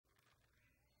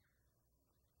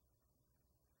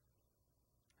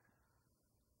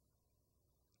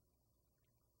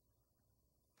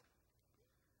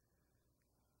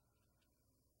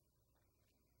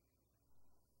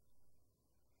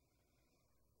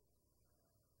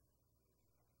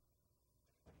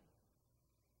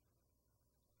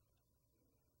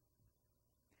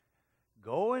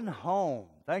Going home.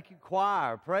 Thank you,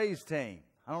 choir, praise team.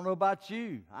 I don't know about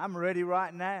you. I'm ready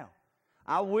right now.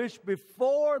 I wish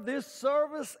before this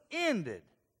service ended,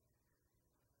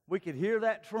 we could hear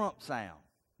that trump sound.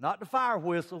 Not the fire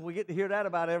whistle. We get to hear that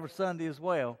about every Sunday as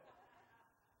well.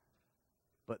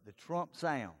 But the trump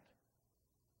sound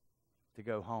to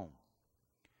go home.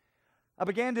 I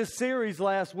began this series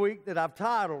last week that I've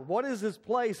titled, What is this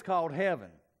place called heaven?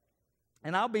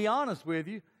 And I'll be honest with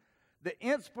you, the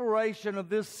inspiration of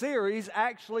this series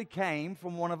actually came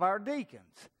from one of our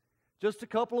deacons. Just a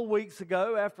couple of weeks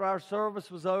ago, after our service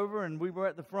was over and we were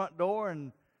at the front door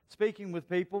and speaking with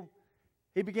people,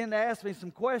 he began to ask me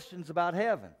some questions about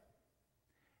heaven.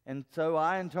 And so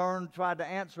I, in turn, tried to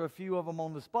answer a few of them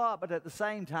on the spot, but at the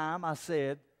same time, I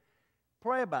said,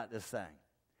 pray about this thing.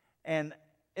 And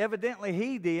evidently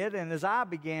he did, and as I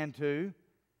began to,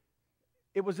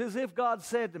 it was as if God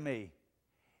said to me,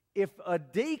 if a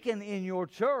deacon in your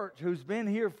church who's been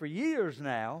here for years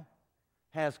now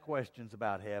has questions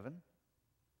about heaven,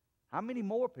 how many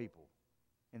more people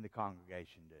in the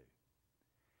congregation do?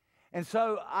 And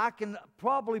so I can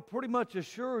probably pretty much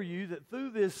assure you that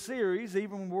through this series,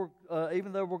 even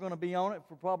though we're going to be on it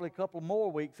for probably a couple more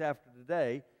weeks after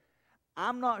today,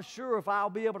 I'm not sure if I'll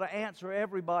be able to answer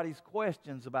everybody's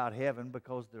questions about heaven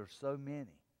because there's so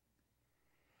many.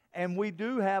 And we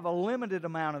do have a limited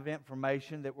amount of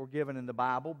information that we're given in the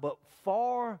Bible, but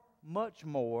far much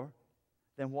more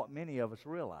than what many of us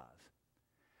realize.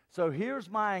 So here's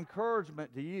my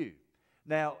encouragement to you.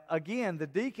 Now, again, the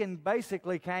deacon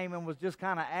basically came and was just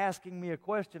kind of asking me a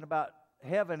question about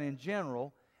heaven in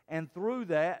general, and through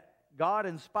that, God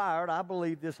inspired, I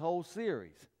believe, this whole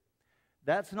series.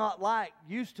 That's not like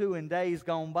used to in days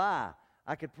gone by.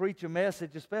 I could preach a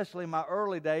message, especially in my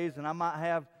early days, and I might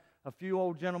have a few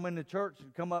old gentlemen in the church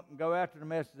would come up and go after the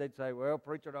message. They'd say, well,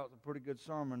 preacher, that was a pretty good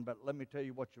sermon, but let me tell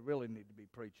you what you really need to be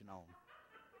preaching on.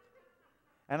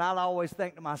 And I'd always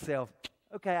think to myself,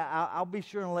 okay, I'll be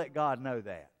sure and let God know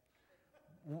that,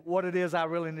 what it is I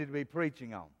really need to be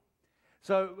preaching on.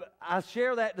 So I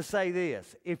share that to say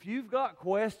this. If you've got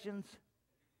questions,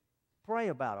 pray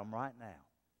about them right now.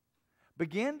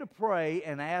 Begin to pray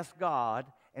and ask God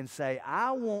and say,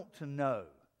 I want to know.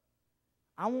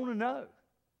 I want to know.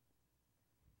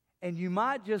 And you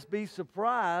might just be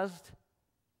surprised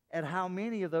at how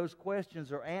many of those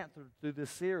questions are answered through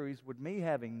this series with me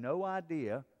having no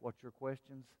idea what your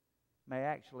questions may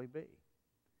actually be.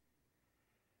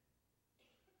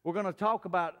 We're going to talk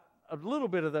about a little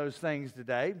bit of those things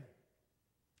today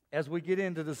as we get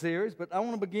into the series, but I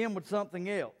want to begin with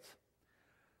something else.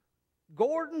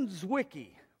 Gordon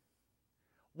Zwicky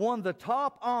won the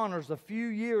top honors a few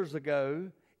years ago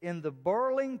in the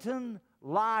Burlington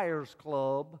Liars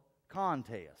Club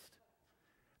contest.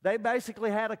 They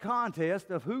basically had a contest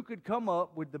of who could come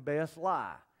up with the best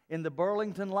lie in the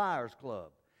Burlington Liars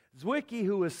Club. Zwicky,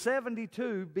 who is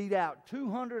 72, beat out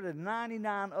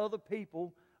 299 other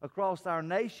people across our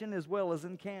nation as well as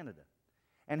in Canada.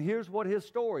 And here's what his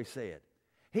story said.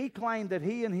 He claimed that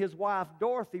he and his wife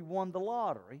Dorothy won the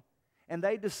lottery, and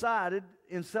they decided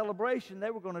in celebration they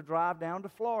were going to drive down to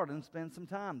Florida and spend some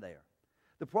time there.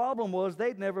 The problem was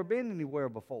they'd never been anywhere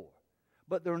before.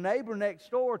 But their neighbor next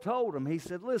door told them, he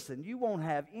said, listen, you won't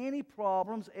have any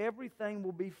problems. Everything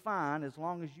will be fine as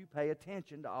long as you pay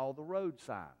attention to all the road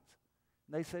signs.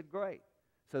 And they said, great.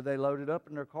 So they loaded up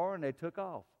in their car and they took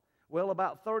off. Well,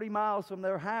 about 30 miles from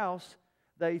their house,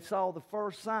 they saw the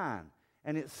first sign.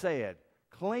 And it said,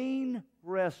 clean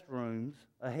restrooms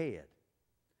ahead.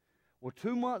 Well,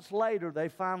 2 months later, they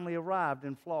finally arrived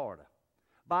in Florida.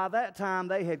 By that time,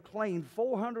 they had cleaned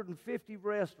 450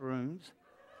 restrooms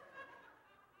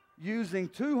using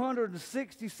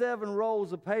 267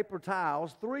 rolls of paper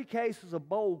towels, 3 cases of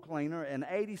bowl cleaner, and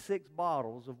 86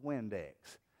 bottles of Windex.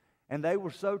 And they were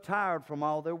so tired from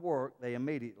all their work, they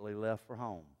immediately left for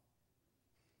home.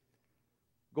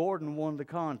 Gordon won the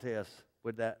contest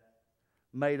with that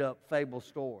made-up fable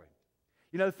story.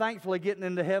 You know, thankfully, getting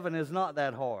into heaven is not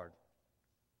that hard.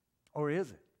 Or is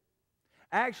it?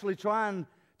 Actually, trying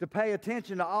to pay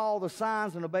attention to all the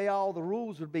signs and obey all the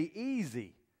rules would be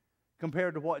easy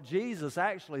compared to what Jesus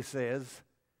actually says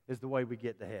is the way we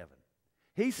get to heaven.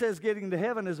 He says getting to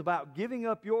heaven is about giving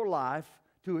up your life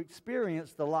to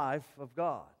experience the life of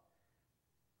God.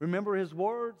 Remember his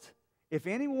words? If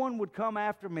anyone would come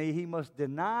after me, he must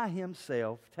deny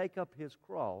himself, take up his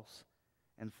cross,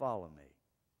 and follow me.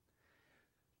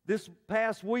 This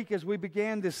past week as we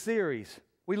began this series,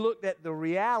 we looked at the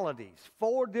realities,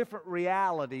 4 different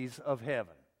realities of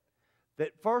heaven.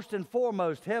 That first and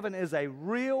foremost, heaven is a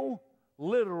real,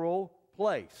 literal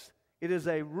place. It is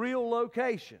a real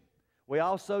location. We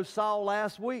also saw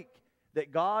last week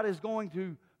that God is going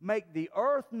to make the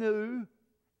earth new,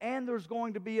 and there's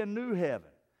going to be a new heaven.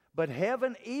 But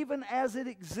heaven, even as it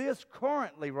exists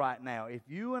currently right now, if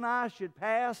you and I should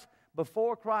pass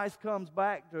before Christ comes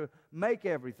back to make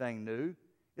everything new,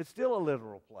 it's still a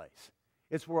literal place.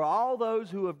 It's where all those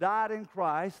who have died in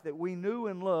Christ that we knew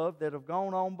and loved that have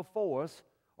gone on before us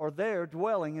are there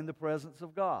dwelling in the presence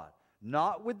of God.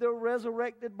 Not with their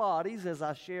resurrected bodies, as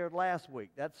I shared last week.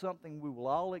 That's something we will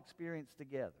all experience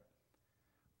together.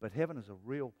 But heaven is a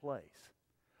real place.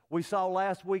 We saw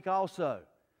last week also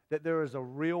that there is a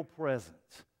real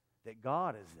presence, that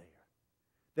God is there,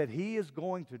 that He is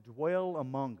going to dwell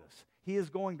among us. He is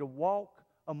going to walk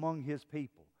among His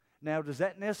people. Now, does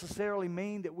that necessarily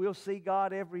mean that we'll see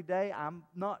God every day? I'm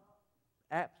not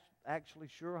actually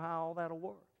sure how all that'll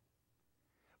work.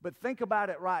 But think about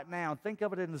it right now. Think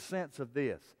of it in the sense of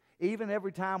this. Even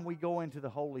every time we go into the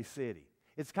holy city,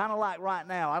 it's kind of like right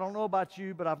now. I don't know about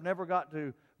you, but I've never got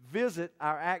to visit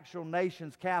our actual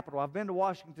nation's capital. I've been to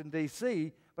Washington,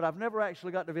 D.C., but I've never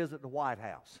actually got to visit the White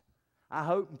House. I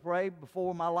hope and pray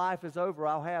before my life is over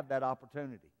I'll have that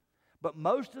opportunity. But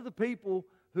most of the people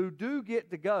who do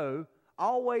get to go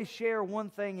always share one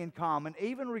thing in common,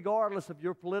 even regardless of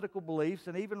your political beliefs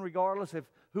and even regardless if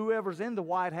whoever's in the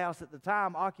White House at the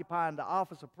time occupying the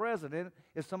office of president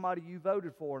is somebody you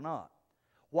voted for or not.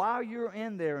 While you're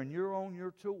in there and you're on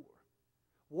your tour,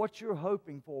 what you're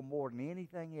hoping for more than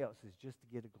anything else is just to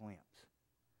get a glimpse.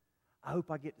 I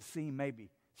hope I get to see maybe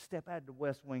step out of the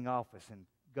West Wing office and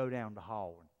go down the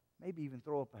hall and maybe even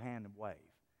throw up a hand and wave.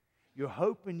 You're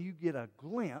hoping you get a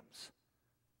glimpse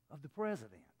of the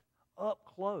president, up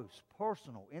close,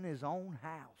 personal, in his own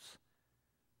house,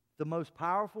 the most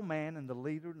powerful man and the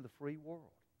leader in the free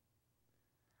world.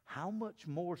 How much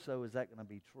more so is that going to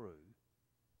be true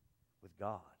with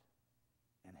God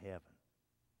and heaven?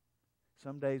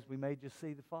 Some days we may just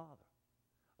see the Father.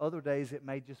 Other days it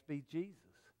may just be Jesus.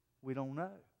 We don't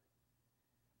know.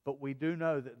 But we do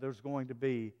know that there's going to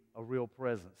be a real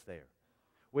presence there.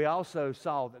 We also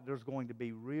saw that there's going to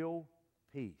be real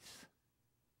peace.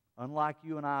 Unlike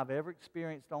you and I have ever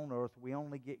experienced on earth, we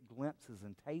only get glimpses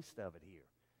and taste of it here.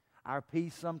 Our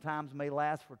peace sometimes may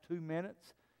last for 2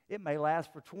 minutes. It may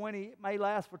last for 20. It may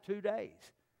last for 2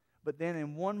 days. But then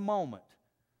in one moment,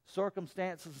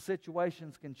 circumstances and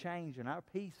situations can change and our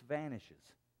peace vanishes.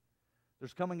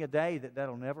 There's coming a day that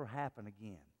that'll never happen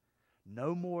again.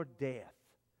 No more death.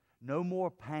 No more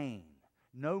pain.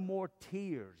 No more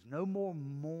tears. No more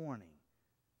mourning.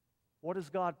 What is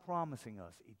God promising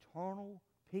us? Eternal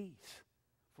peace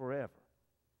forever.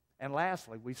 And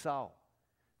lastly, we saw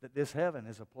that this heaven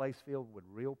is a place filled with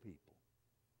real people.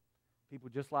 People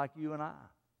just like you and I.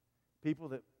 People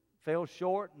that fell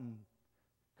short and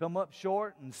come up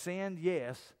short and sinned,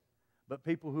 yes, but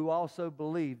people who also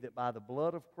believe that by the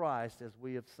blood of Christ, as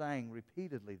we have sang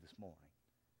repeatedly this morning,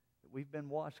 that we've been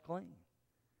washed clean.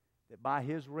 That by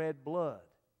His red blood,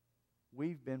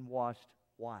 we've been washed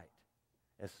white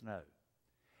as snow.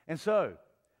 And so,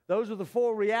 those are the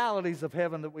 4 realities of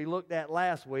heaven that we looked at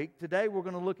last week. Today we're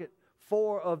going to look at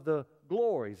 4 of the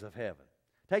glories of heaven.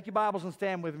 Take your Bibles and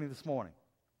stand with me this morning.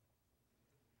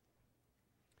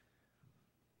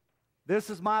 This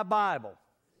is my Bible,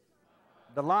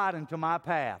 the light unto my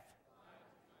path.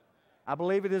 I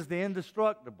believe it is the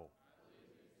indestructible,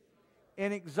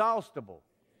 inexhaustible,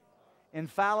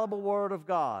 infallible Word of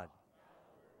God.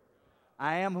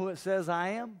 I am who it says I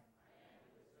am.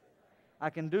 I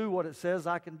can do what it says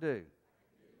I can do.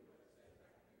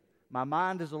 My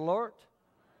mind is alert.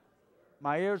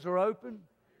 My ears are open.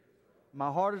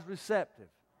 My heart is receptive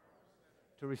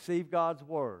to receive God's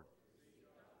Word.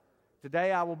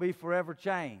 Today I will be forever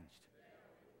changed.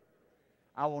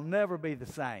 I will never be the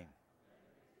same.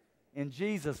 In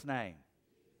Jesus' name,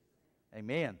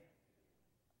 amen.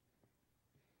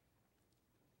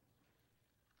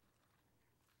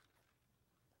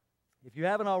 If you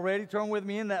haven't already, turn with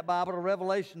me in that Bible to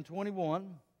Revelation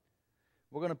 21.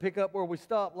 We're going to pick up where we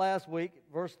stopped last week,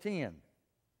 verse 10.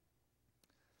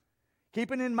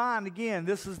 Keeping in mind, again,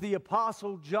 this is the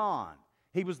Apostle John.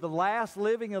 He was the last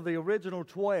living of the original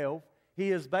 12. He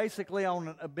has basically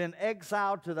been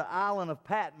exiled to the island of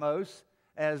Patmos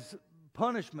as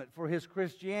punishment for his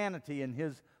Christianity and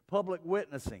his public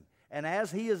witnessing. And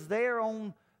as he is there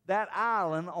on that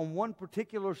island on one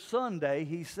particular Sunday,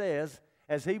 he says,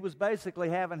 as he was basically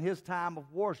having his time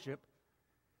of worship,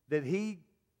 that he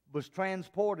was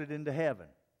transported into heaven.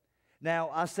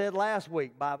 Now, I said last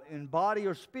week, in body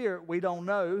or spirit, we don't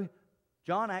know.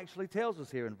 John actually tells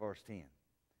us here in verse 10.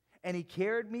 And he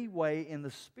carried me away in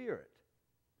the spirit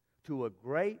to a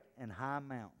great and high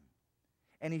mountain.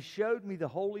 And he showed me the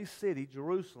holy city,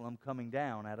 Jerusalem, coming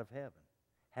down out of heaven,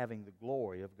 having the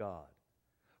glory of God.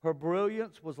 Her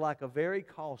brilliance was like a very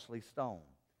costly stone,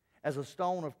 as a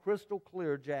stone of crystal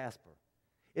clear jasper.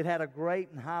 It had a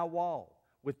great and high wall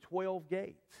with 12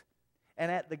 gates,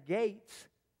 and at the gates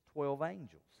 12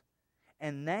 angels.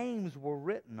 And names were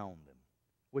written on them,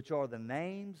 which are the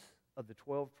names of the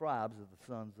 12 tribes of the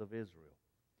sons of Israel.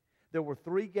 There were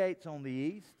 3 gates on the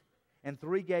east, and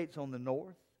 3 gates on the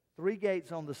north, 3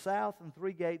 gates on the south, and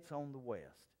 3 gates on the west.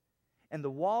 And the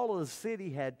wall of the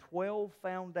city had 12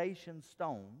 foundation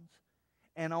stones,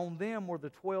 and on them were the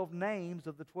 12 names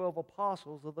of the 12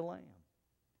 apostles of the Lamb.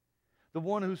 The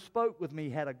one who spoke with me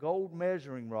had a gold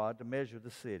measuring rod to measure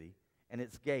the city, and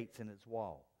its gates and its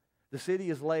wall. The city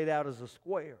is laid out as a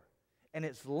square, and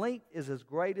its length is as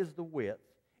great as the width.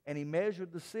 And he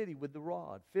measured the city with the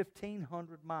rod,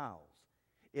 1,500 miles.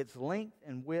 Its length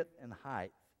and width and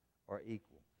height are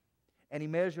equal. And he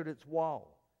measured its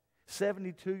wall,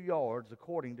 72 yards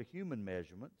according to human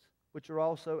measurements, which are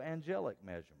also angelic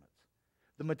measurements.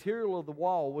 The material of the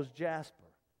wall was jasper,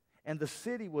 and the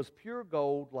city was pure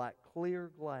gold like clear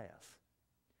glass.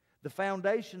 The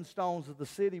foundation stones of the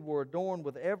city were adorned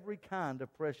with every kind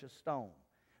of precious stone.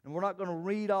 And we're not going to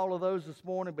read all of those this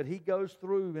morning, but he goes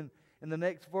through in the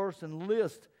next verse and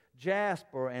lists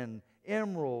jasper and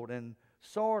emerald and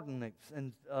sardonyx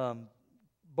and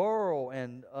beryl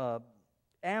and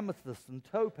amethyst and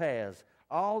topaz,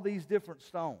 all these different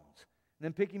stones. And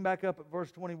then picking back up at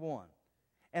verse 21.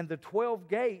 And the 12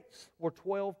 gates were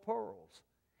 12 pearls.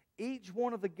 Each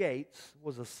one of the gates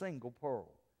was a single pearl.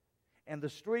 And the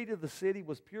street of the city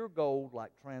was pure gold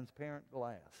like transparent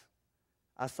glass.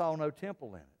 I saw no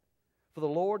temple in it, for the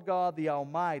Lord God the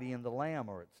Almighty and the Lamb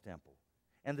are its temple.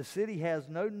 And the city has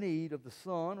no need of the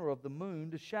sun or of the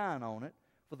moon to shine on it,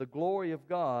 for the glory of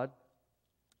God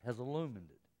has illumined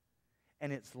it.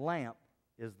 And its lamp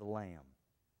is the Lamb.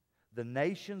 The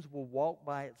nations will walk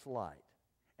by its light,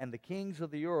 and the kings of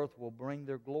the earth will bring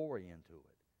their glory into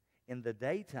it. In the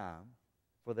daytime,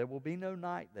 for there will be no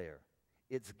night there,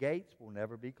 its gates will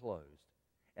never be closed,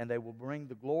 and they will bring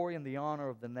the glory and the honor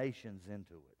of the nations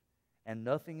into it. And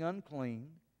nothing unclean,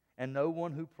 and no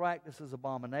one who practices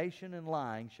abomination and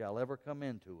lying shall ever come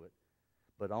into it,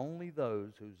 but only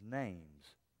those whose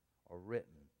names are written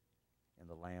in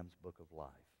the Lamb's book of life.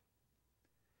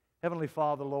 Heavenly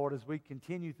Father, Lord, as we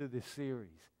continue through this series,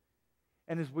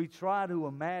 and as we try to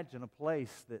imagine a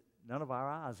place that none of our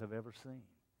eyes have ever seen,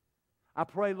 I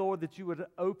pray, Lord, that you would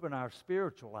open our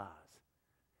spiritual eyes.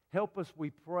 Help us, we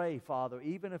pray, Father,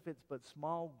 even if it's but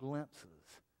small glimpses,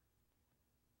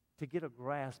 to get a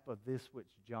grasp of this which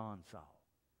John saw.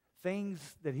 Things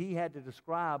that he had to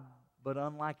describe, but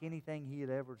unlike anything he had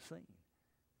ever seen.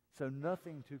 So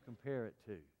nothing to compare it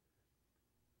to.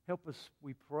 Help us,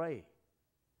 we pray,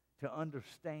 to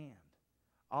understand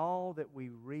all that we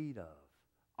read of,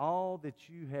 all that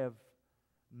you have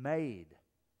made,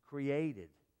 created,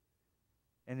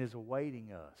 and is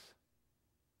awaiting us,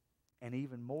 and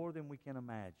even more than we can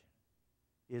imagine,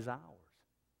 is ours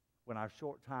when our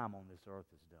short time on this earth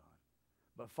is done.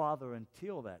 But Father,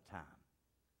 until that time,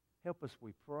 help us,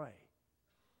 we pray,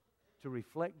 to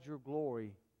reflect your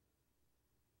glory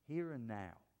here and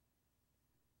now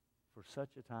for such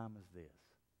a time as this.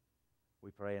 We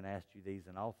pray and ask you these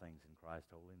and all things in Christ's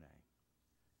holy name.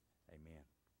 Amen.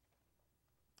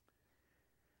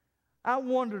 I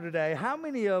wonder today, how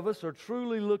many of us are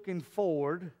truly looking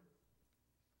forward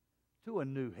to a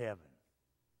new heaven,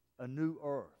 a new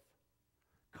earth,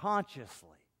 consciously,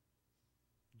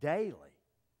 daily,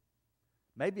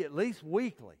 maybe at least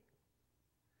weekly?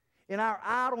 In our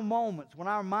idle moments, when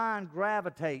our mind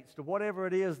gravitates to whatever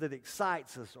it is that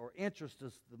excites us or interests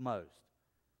us the most,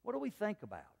 what do we think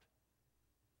about?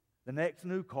 The next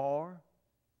new car,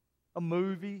 a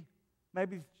movie,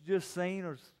 maybe it's just seen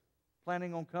or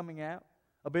planning on coming out,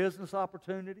 a business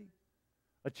opportunity,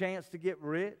 a chance to get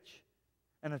rich,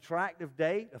 an attractive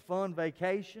date, a fun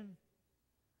vacation,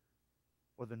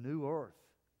 or the new earth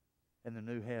and the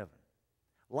new heaven.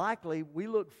 Likely, we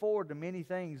look forward to many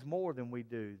things more than we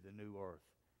do the new earth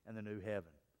and the new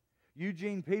heaven.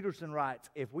 Eugene Peterson writes,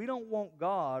 if we don't want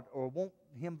God or want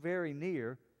Him very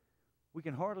near, we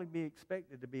can hardly be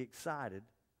expected to be excited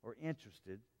or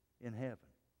interested in heaven.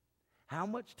 How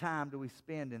much time do we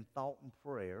spend in thought and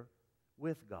prayer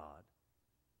with God,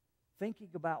 thinking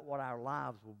about what our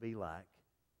lives will be like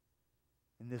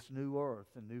in this new earth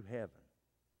and new heaven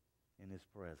in His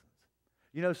presence?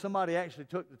 You know, somebody actually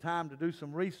took the time to do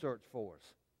some research for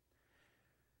us.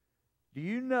 Do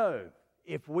you know,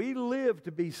 if we live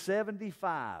to be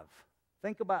 75,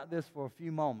 think about this for a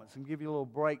few moments and give you a little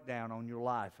breakdown on your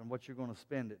life and what you're going to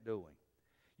spend it doing.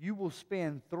 you will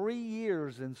spend 3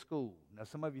 years in school. Now,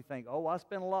 some of you think, oh, I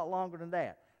spent a lot longer than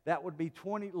that. That would be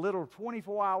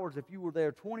 24 hours if you were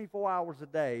there 24 hours a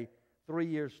day, 3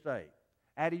 years straight.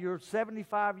 Out of your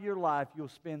 75-year life, you'll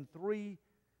spend 3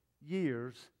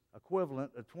 years,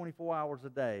 equivalent of 24 hours a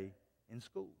day, in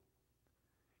school.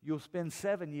 You'll spend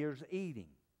 7 years eating.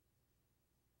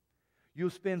 You'll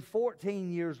spend 14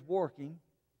 years working.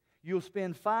 You'll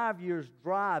spend 5 years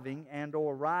driving and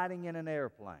or riding in an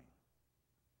airplane.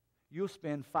 You'll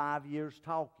spend 5 years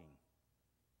talking.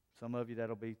 Some of you,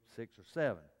 that'll be 6 or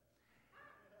 7.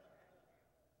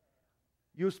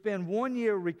 You'll spend 1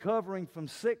 year recovering from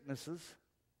sicknesses.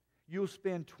 You'll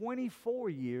spend 24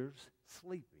 years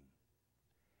sleeping.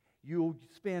 You'll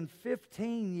spend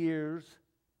 15 years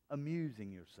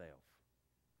amusing yourself.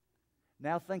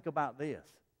 Now think about this.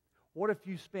 What if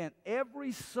you spent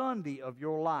every Sunday of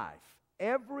your life,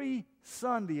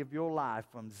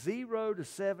 from 0 to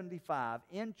 75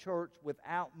 in church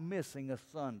without missing a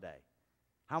Sunday?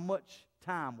 How much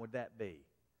time would that be?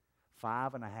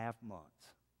 5.5 months.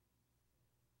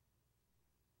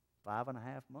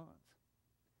 5.5 months.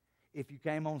 If you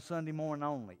came on Sunday morning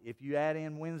only, if you add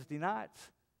in Wednesday nights,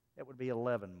 that would be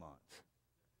 11 months.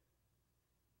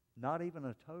 Not even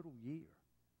a total year.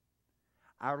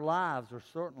 Our lives are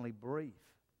certainly brief.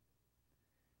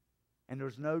 And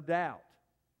there's no doubt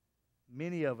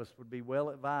many of us would be well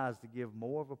advised to give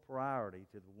more of a priority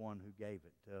to the one who gave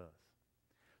it to us.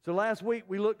 So last week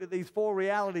we looked at these 4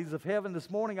 realities of heaven. This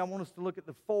morning I want us to look at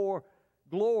the 4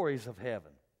 glories of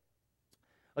heaven.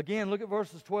 Again, look at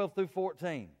verses 12 through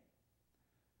 14.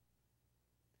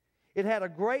 It had a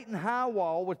great and high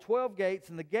wall with 12 gates,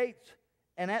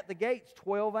 and at the gates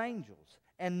 12 angels,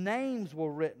 and names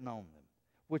were written on them,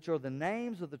 which are the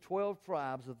names of the 12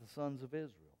 tribes of the sons of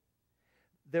Israel.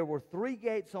 There were 3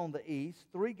 gates on the east,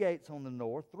 3 gates on the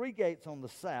north, 3 gates on the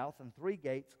south, and 3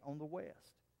 gates on the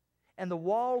west. And the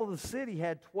wall of the city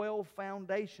had 12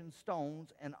 foundation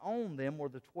stones, and on them were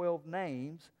the 12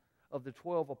 names of the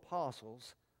 12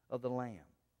 apostles of the Lamb.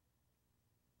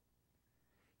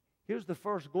 Here's the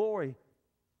first glory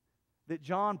that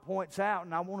John points out,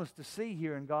 and I want us to see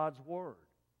here in God's Word.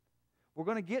 We're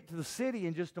going to get to the city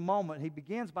in just a moment. He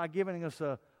begins by giving us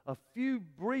a few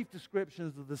brief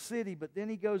descriptions of the city, but then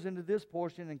he goes into this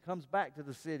portion and comes back to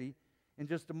the city in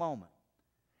just a moment.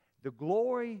 The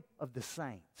glory of the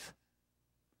saints.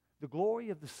 The glory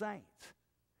of the saints.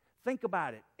 Think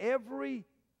about it.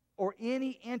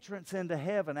 Any entrance into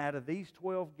heaven out of these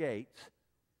 12 gates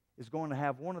is going to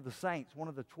have one of the saints, one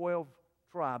of the 12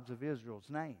 tribes of Israel's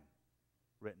name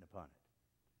written upon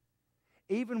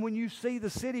it. Even when you see the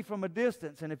city from a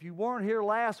distance, and if you weren't here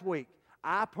last week,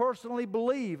 I personally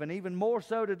believe, and even more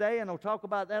so today, and I'll talk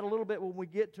about that a little bit when we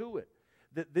get to it,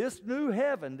 that this new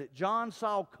heaven that John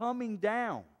saw coming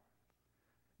down,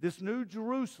 this new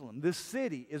Jerusalem, this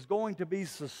city, is going to be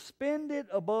suspended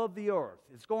above the earth.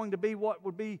 It's going to be what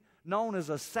would be known as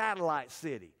a satellite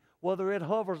city. Whether it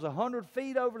hovers 100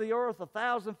 feet over the earth,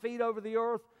 1,000 feet over the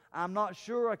earth, I'm not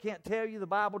sure. I can't tell you. The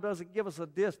Bible doesn't give us a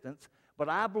distance. But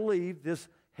I believe this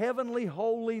heavenly,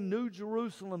 holy, New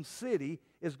Jerusalem city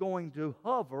is going to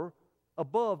hover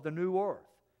above the new earth.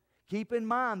 Keep in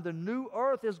mind, the new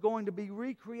earth is going to be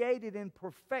recreated in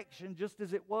perfection just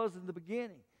as it was in the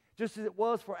beginning, just as it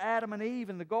was for Adam and Eve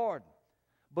in the garden.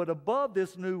 But above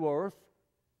this new earth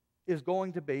is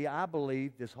going to be, I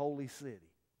believe, this holy city.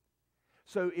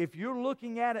 So if you're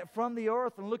looking at it from the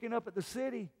earth and looking up at the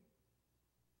city,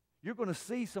 you're going to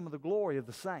see some of the glory of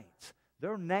the saints.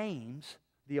 Their names,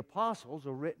 the apostles,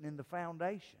 are written in the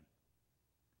foundation.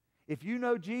 If you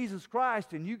know Jesus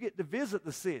Christ and you get to visit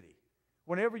the city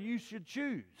whenever you should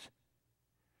choose,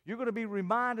 you're going to be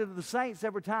reminded of the saints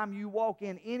every time you walk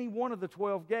in any one of the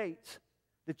 12 gates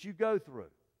that you go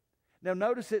through. Now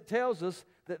notice it tells us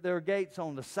that there are gates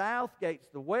on the south, gates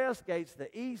to the west, gates to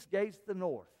the east, gates to the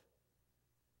north.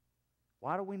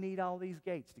 Why do we need all these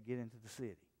gates to get into the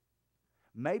city?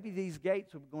 Maybe these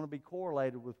gates are going to be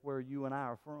correlated with where you and I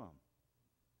are from.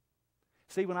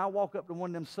 See, when I walk up to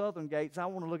one of them southern gates, I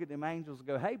want to look at them angels and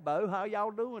go, "Hey, Bo, how y'all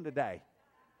doing today?"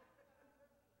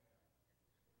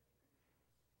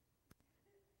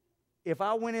 If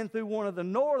I went in through one of the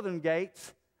northern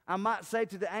gates, I might say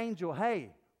to the angel,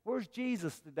 "Hey, where's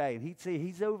Jesus today?" And he'd say,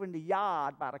 "He's over in the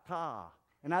yard by the car."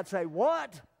 And I'd say,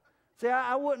 "What?" See,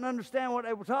 I wouldn't understand what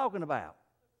they were talking about.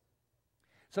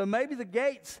 So maybe the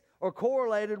gates are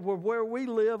correlated with where we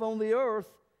live on the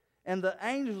earth, and the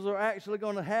angels are actually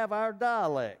going to have our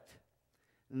dialect.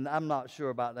 And I'm not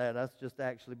sure about that. That's just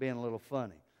actually being a little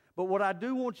funny. But what I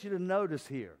do want you to notice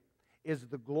here is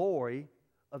the glory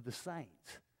of the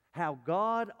saints. How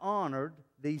God honored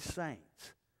these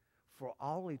saints. for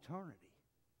all eternity.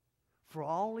 For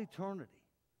all eternity.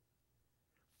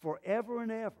 Forever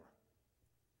and ever.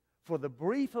 For the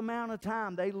brief amount of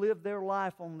time they lived their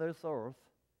life on this earth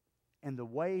and the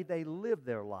way they lived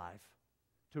their life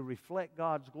to reflect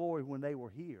God's glory when they were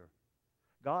here,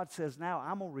 God says, now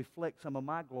I'm going to reflect some of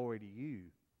my glory to you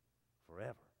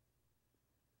forever.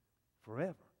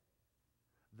 Forever.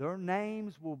 Their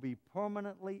names will be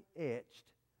permanently etched,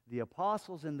 the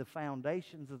apostles in the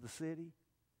foundations of the city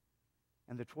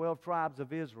and the 12 tribes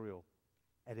of Israel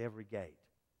at every gate.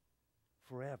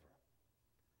 Forever.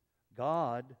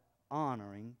 God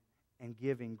honoring and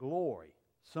giving glory,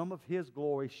 some of His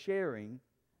glory sharing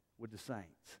with the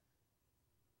saints.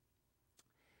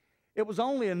 It was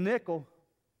only a nickel,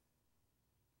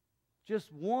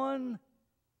 just one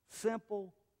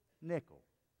simple nickel,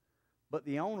 but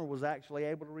the owner was actually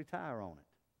able to retire on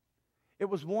it. It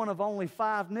was one of only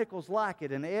 5 nickels like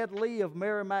it, and Ed Lee of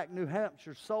Merrimack, New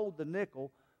Hampshire sold the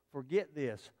nickel for, get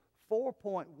this,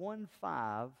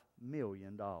 $4.15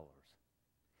 million.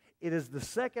 It is the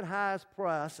second highest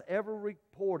price ever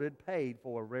reported paid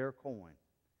for a rare coin.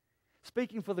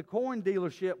 Speaking for the coin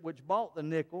dealership which bought the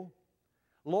nickel,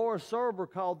 Laura Serber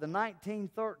called the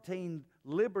 1913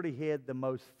 Liberty Head the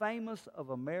most famous of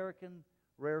American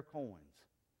rare coins.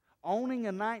 Owning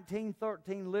a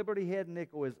 1913 Liberty Head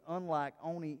nickel is unlike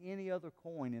owning any other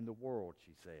coin in the world,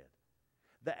 she said.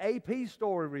 The AP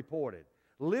story reported,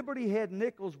 Liberty Head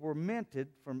nickels were minted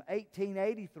from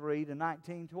 1883 to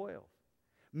 1912.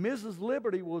 Mrs.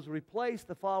 Liberty was replaced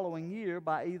the following year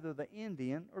by either the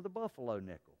Indian or the Buffalo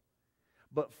nickel.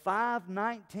 But 5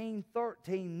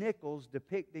 1913 nickels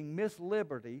depicting Miss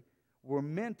Liberty were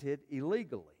minted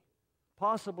illegally,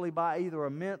 possibly by either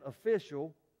a mint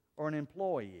official or an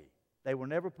employee. They were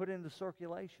never put into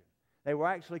circulation. They were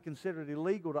actually considered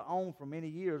illegal to own for many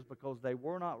years because they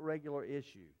were not regular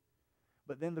issue.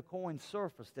 But then the coin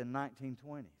surfaced in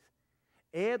 1920s.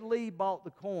 Ed Lee bought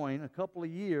the coin a couple of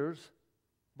years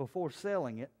before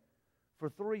selling it for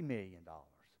 $3 million.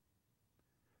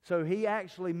 So he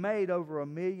actually made over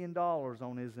 $1 million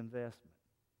on his investment.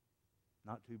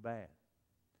 Not too bad.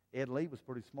 Ed Lee was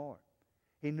pretty smart.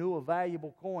 He knew a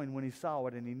valuable coin when he saw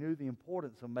it, and he knew the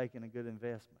importance of making a good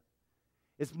investment.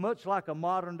 It's much like a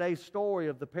modern-day story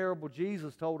of the parable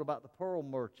Jesus told about the pearl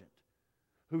merchant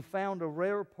who found a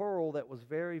rare pearl that was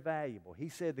very valuable. He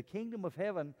said, the kingdom of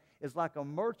heaven is like a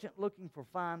merchant looking for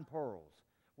fine pearls.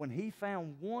 When he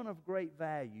found one of great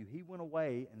value, he went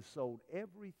away and sold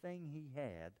everything he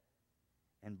had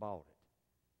and bought it.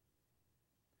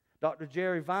 Dr.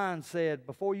 Jerry Vine said,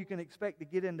 before you can expect to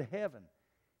get into heaven,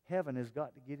 heaven has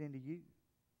got to get into you.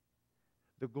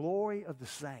 The glory of the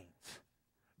saints.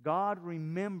 God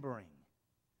remembering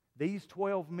these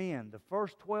 12 men, the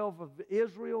first 12 of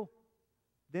Israel,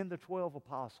 then the 12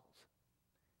 apostles.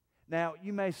 Now,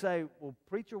 you may say, well,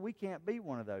 preacher, we can't be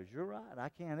one of those. You're right, I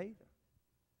can't either.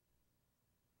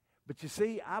 But you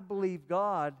see, I believe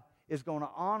God is going to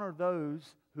honor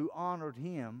those who honored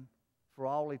Him for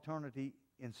all eternity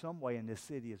in some way in this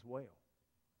city as well.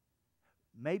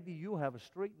 Maybe you'll have a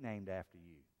street named after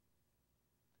you.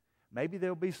 Maybe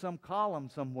there'll be some column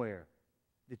somewhere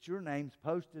that your name's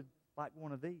posted like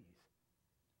one of these.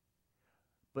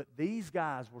 But these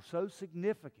guys were so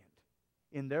significant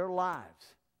in their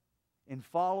lives, in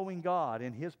following God,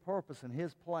 in His purpose and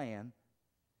His plan,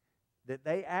 that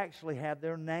they actually have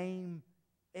their name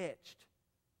etched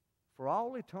for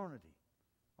all eternity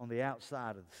on the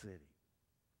outside of the city.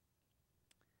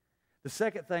 The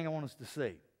second thing I want us to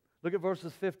see, look at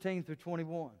verses 15 through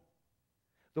 21.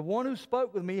 The one who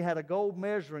spoke with me had a gold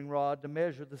measuring rod to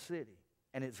measure the city,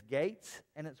 and its gates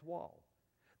and its wall.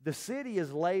 The city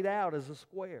is laid out as a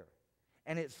square,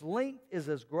 and its length is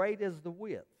as great as the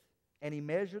width. And he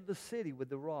measured the city with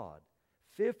the rod,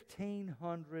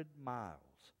 1,500 miles.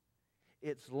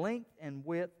 Its length and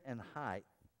width and height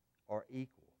are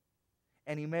equal.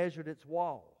 And he measured its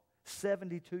wall,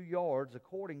 72 yards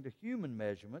according to human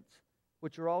measurements,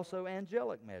 which are also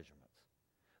angelic measurements.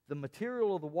 The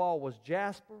material of the wall was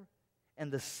jasper,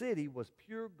 and the city was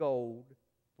pure gold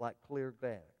like clear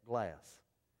glass.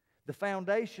 The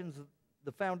foundation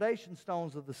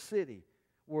stones of the city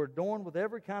were adorned with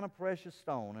every kind of precious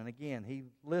stone. And again, he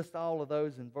lists all of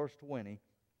those in verse 20.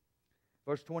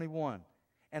 Verse 21.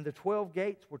 And the 12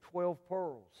 gates were 12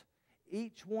 pearls.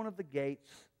 Each one of the gates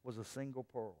was a single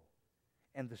pearl.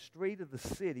 And the street of the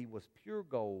city was pure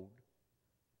gold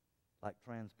like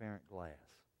transparent glass.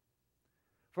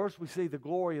 First we see the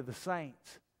glory of the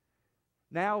saints.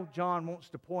 Now John wants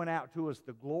to point out to us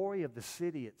the glory of the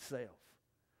city itself.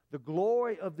 The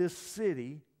glory of this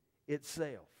city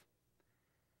itself.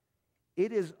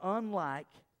 It is unlike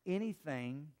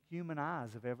anything human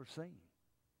eyes have ever seen.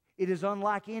 It is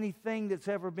unlike anything that's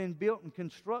ever been built and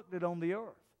constructed on the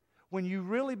earth. When you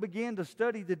really begin to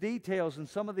study the details in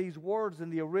some of these words in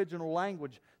the original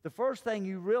language, the first thing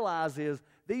you realize is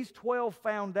these 12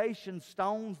 foundation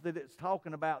stones that it's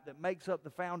talking about that makes up the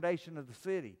foundation of the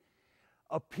city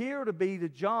appear to be to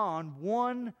John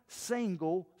one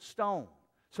single stone.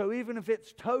 So even if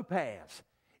it's topaz,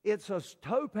 it's a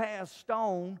topaz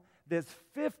stone that's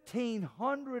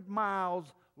 1,500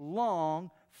 miles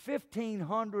long,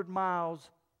 1,500 miles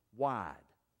wide.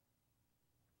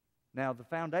 Now, the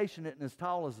foundation isn't as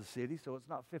tall as the city, so it's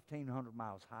not 1,500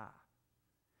 miles high.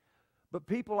 But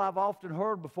people I've often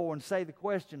heard before and say the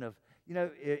question of,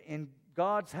 in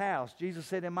God's house, Jesus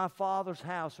said, in my Father's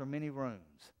house are many rooms.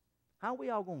 How are we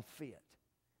all going to fit?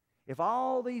 If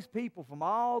all these people from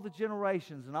all the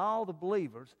generations and all the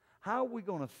believers, how are we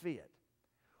going to fit?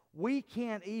 We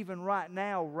can't even right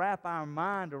now wrap our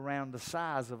mind around the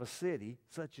size of a city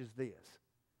such as this.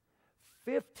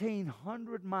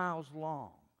 1,500 miles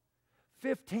long,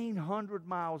 1,500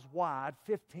 miles wide,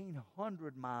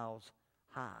 1,500 miles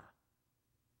high.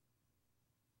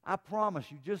 I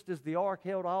promise you, just as the ark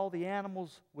held all the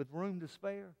animals with room to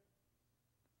spare,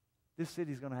 this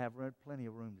city's going to have plenty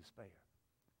of room to spare.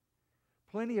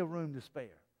 Plenty of room to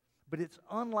spare. But it's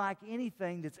unlike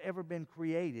anything that's ever been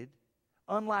created,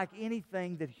 unlike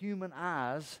anything that human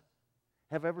eyes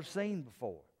have ever seen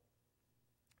before.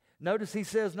 Notice he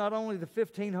says not only the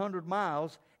 1,500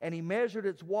 miles, and he measured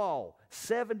its wall,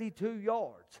 72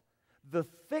 yards. The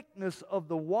thickness of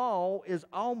the wall is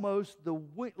almost the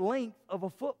length of a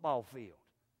football field.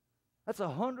 That's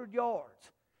 100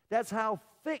 yards. That's how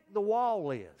thick the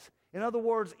wall is. In other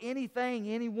words,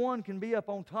 anyone can be up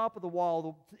on top of the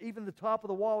wall. Even the top of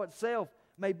the wall itself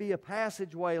may be a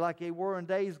passageway like they were in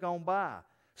days gone by.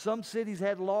 Some cities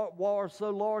had walls so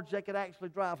large they could actually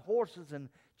drive horses and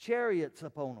chariots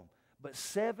upon them. But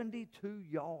 72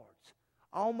 yards,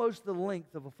 almost the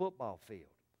length of a football field.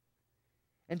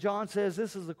 And John says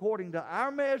this is according to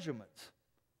our measurements,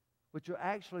 which are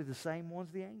actually the same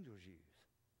ones the angels use.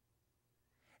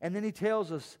 And then he tells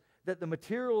us that the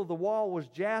material of the wall was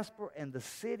jasper and the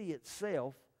city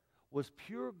itself was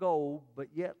pure gold, but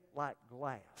yet like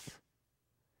glass.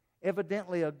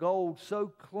 Evidently a gold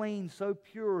so clean, so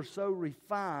pure, so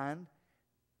refined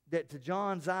that to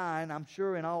John's eye, and I'm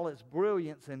sure in all its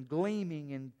brilliance and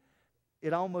gleaming, and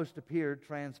it almost appeared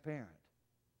transparent.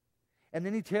 And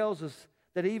then he tells us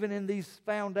that even in these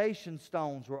foundation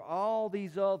stones were all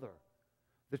these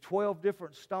the 12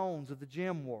 different stones of the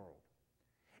gem world.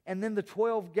 And then the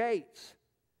 12 gates,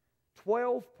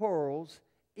 12 pearls,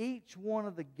 each one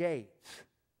of the gates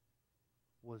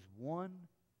was one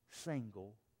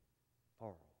single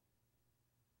pearl.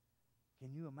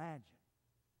 Can you imagine?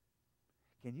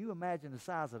 Can you imagine the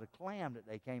size of the clam that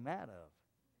they came out of?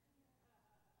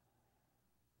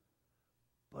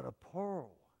 But a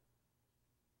pearl,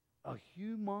 a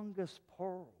humongous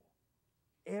pearl,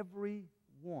 every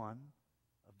one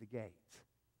of the gates.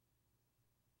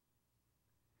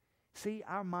 See,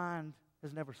 our mind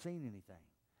has never seen anything.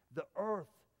 The earth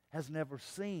has never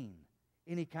seen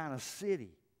any kind of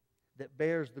city that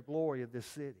bears the glory of this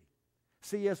city.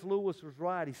 C.S. Lewis was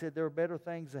right. He said there are better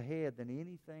things ahead than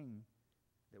anything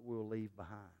that we'll leave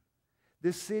behind.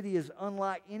 This city is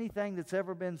unlike anything that's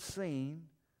ever been seen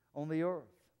on the earth.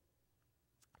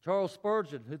 Charles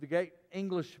Spurgeon, who's the great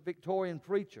English Victorian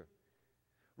preacher,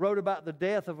 wrote about the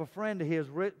death of a friend of his,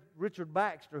 Richard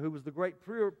Baxter, who was the great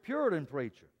Puritan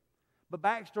preacher. But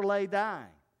Baxter lay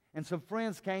dying, and some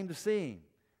friends came to see him.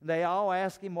 And they all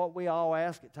asked him what we all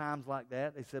ask at times like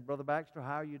that. They said, "Brother Baxter,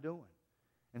 how are you doing?"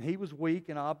 And he was weak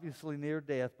and obviously near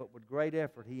death, but with great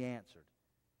effort he answered.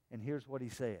 And here's what he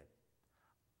said: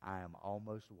 "I am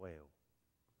almost well.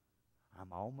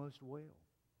 I'm almost well."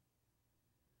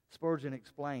 Spurgeon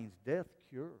explains, death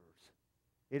cures.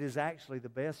 It is actually the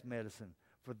best medicine.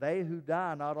 For they who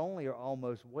die not only are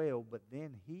almost well, but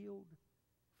then healed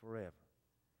forever.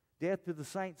 Death to the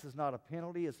saints is not a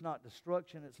penalty. It's not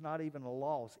destruction. It's not even a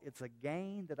loss. It's a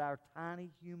gain that our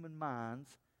tiny human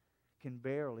minds can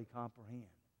barely comprehend.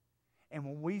 And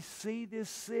when we see this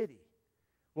city,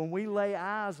 when we lay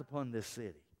eyes upon this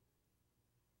city,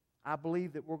 I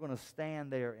believe that we're going to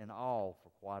stand there in awe for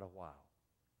quite a while.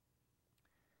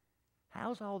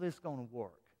 How's all this going to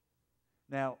work?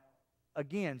 Now,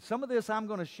 again, some of this I'm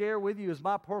going to share with you is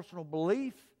my personal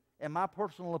belief and my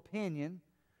personal opinion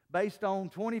based on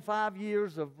 25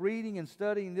 years of reading and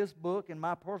studying this book and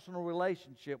my personal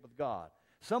relationship with God.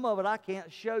 Some of it I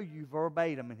can't show you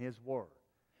verbatim in His Word.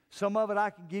 Some of it I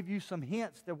can give you some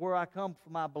hints to where I come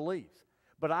from my beliefs.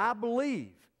 But I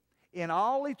believe In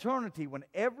all eternity, when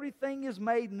everything is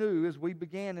made new, as we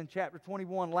began in chapter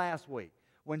 21 last week,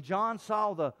 when John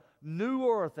saw the new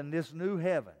earth and this new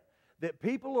heaven, that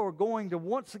people are going to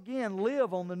once again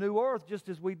live on the new earth just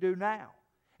as we do now.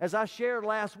 As I shared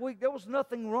last week, there was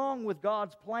nothing wrong with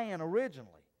God's plan originally.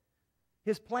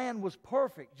 His plan was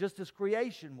perfect, just as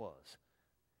creation was.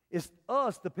 It's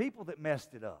us, the people, that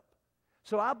messed it up.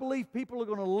 So I believe people are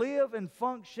going to live and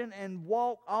function and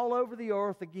walk all over the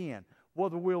earth again.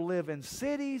 Whether we'll live in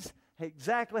cities,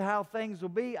 exactly how things will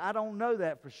be, I don't know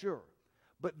that for sure.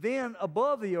 But then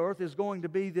above the earth is going to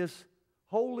be this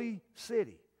holy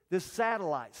city, this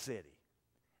satellite city.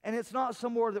 And it's not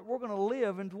somewhere that we're going to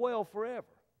live and dwell forever.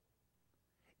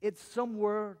 It's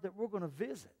somewhere that we're going to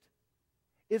visit.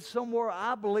 It's somewhere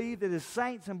I believe that as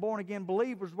saints and born-again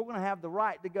believers, we're going to have the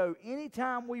right to go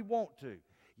anytime we want to.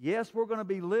 Yes, we're going to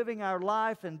be living our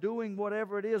life and doing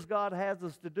whatever it is God has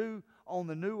us to do on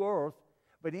the new earth.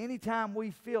 But anytime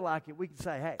we feel like it, we can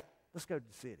say, hey, let's go to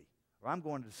the city. Or I'm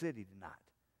going to the city tonight.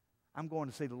 I'm going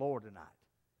to see the Lord tonight.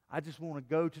 I just want to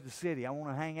go to the city. I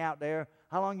want to hang out there.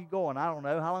 How long are you going? I don't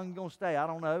know. How long are you going to stay? I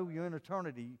don't know. You're in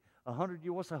eternity. 100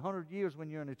 years. What's 100 years when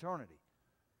you're in eternity?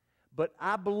 But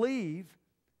I believe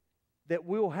that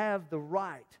we'll have the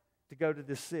right to go to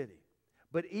this city.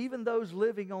 But even those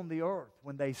living on the earth,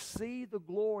 when they see the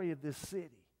glory of this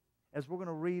city, as we're going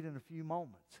to read in a few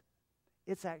moments,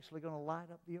 it's actually going to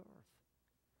light up the earth.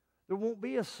 There won't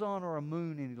be a sun or a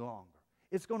moon any longer.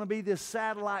 It's going to be this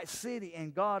satellite city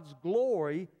and God's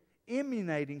glory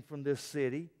emanating from this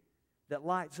city that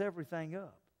lights everything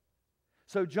up.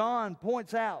 So John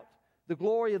points out the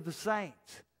glory of the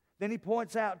saints. Then he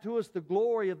points out to us the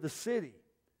glory of the city.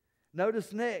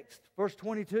 Notice next, verse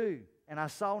 22, and I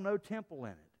saw no temple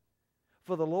in it,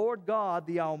 for the Lord God,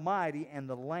 the Almighty, and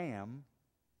the Lamb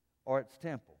are its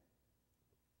temple.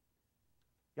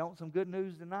 You want some good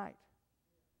news tonight?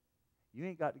 You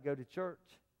ain't got to go to church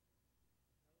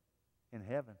in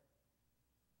heaven.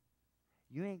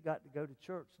 You ain't got to go to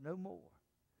church no more.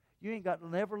 You ain't got to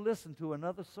never listen to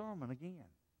another sermon again.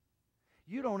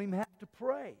 You don't even have to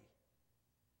pray.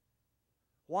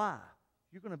 Why?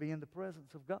 You're going to be in the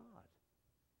presence of God.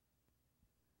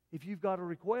 If you've got a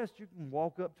request, you can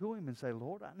walk up to Him and say,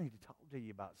 Lord, I need to talk to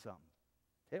you about something.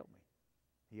 Tell me.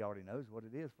 He already knows what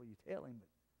it is before you tell Him. But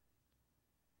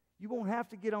you won't have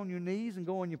to get on your knees and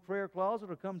go in your prayer closet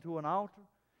or come to an altar.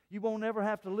 You won't ever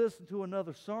have to listen to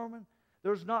another sermon.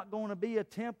 There's not going to be a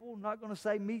temple, not going to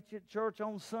say meet you at church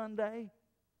on Sunday.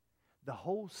 The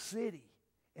whole city,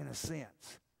 in a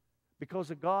sense,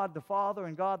 because of God the Father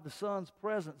and God the Son's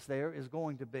presence there, is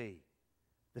going to be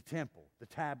the temple, the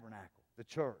tabernacle, the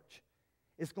church.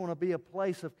 It's going to be a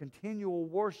place of continual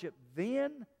worship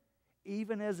then,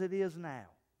 even as it is now.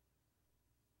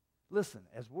 Listen,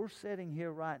 as we're sitting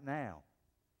here right now,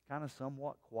 kind of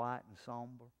somewhat quiet and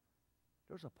somber,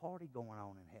 there's a party going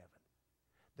on in heaven.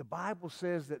 The Bible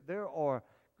says that there are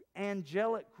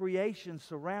angelic creations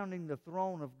surrounding the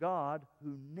throne of God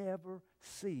who never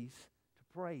cease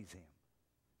to praise Him.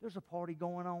 There's a party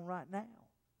going on right now.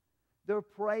 They're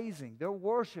praising, they're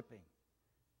worshiping.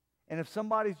 And if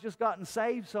somebody's just gotten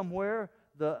saved somewhere,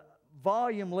 the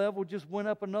volume level just went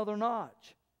up another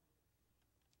notch.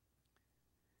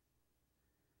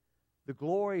 The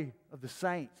glory of the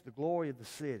saints, the glory of the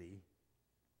city,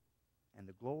 and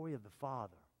the glory of the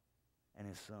Father and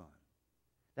His Son.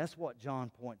 That's what John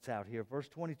points out here. Verse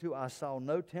 22, I saw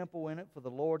no temple in it, for the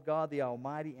Lord God, the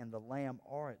Almighty, and the Lamb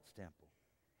are its temple.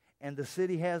 And the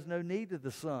city has no need of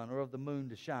the sun or of the moon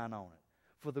to shine on it,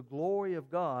 for the glory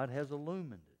of God has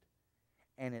illumined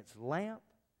it, and its lamp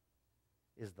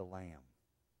is the Lamb.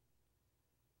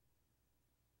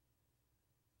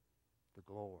 The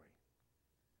glory.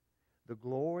 The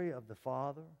glory of the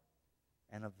Father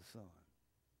and of the Son.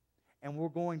 And we're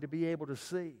going to be able to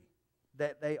see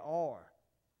that they are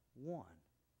one.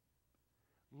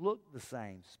 Look the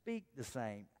same, speak the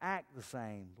same, act the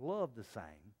same, love the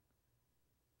same,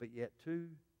 but yet two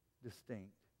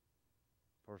distinct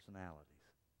personalities.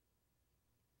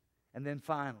 And then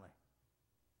finally,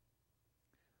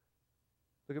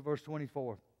 look at verse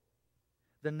 24.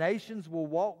 The nations will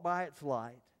walk by its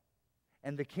light,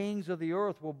 and the kings of the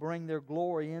earth will bring their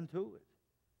glory into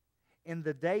it. In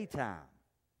the daytime,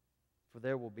 for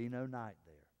there will be no night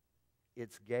there.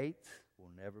 Its gates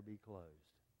will never be closed.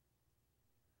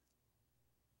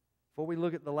 Before we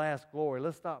look at the last glory,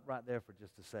 let's stop right there for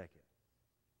just a second.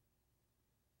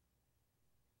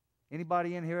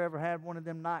 Anybody in here ever had one of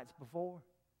them nights before?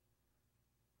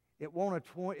 It wasn't a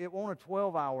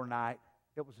 12-hour night.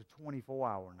 It was a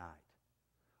 24-hour night.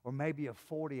 Or maybe a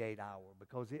 48-hour,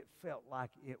 because it felt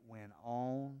like it went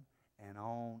on and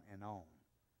on and on.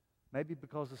 Maybe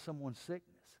because of someone's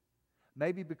sickness.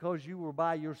 Maybe because you were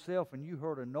by yourself and you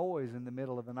heard a noise in the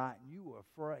middle of the night and you were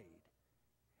afraid.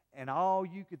 And all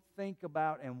you could think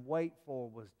about and wait for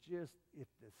was just, if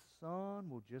the sun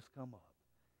will just come up.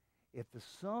 If the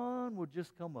sun will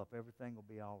just come up, everything will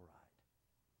be all right.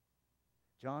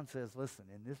 John says, listen,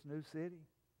 in this new city,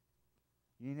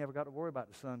 you ain't never got to worry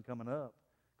about the sun coming up.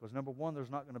 Because number one,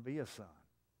 there's not going to be a sun.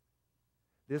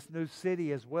 This new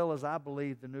city, as well as I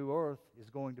believe the new earth, is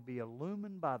going to be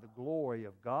illumined by the glory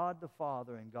of God the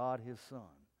Father and God His Son.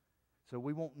 So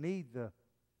we won't need the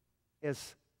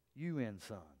S-U-N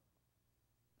sun,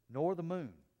 nor the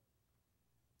moon.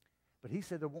 But He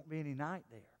said there won't be any night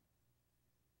there.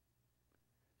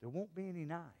 There won't be any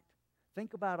night.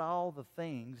 Think about all the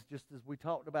things, just as we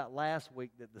talked about last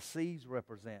week, that the seas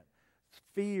represent.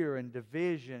 Fear and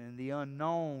division and the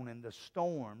unknown and the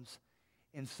storms.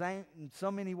 In so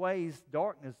many ways,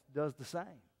 darkness does the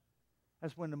same.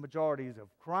 That's when the majority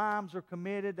of crimes are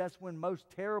committed. That's when most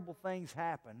terrible things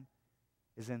happen,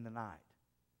 is in the night.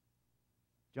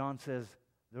 John says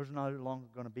there's no longer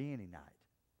going to be any night.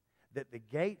 That the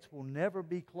gates will never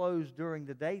be closed during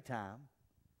the daytime,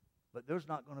 but there's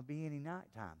not going to be any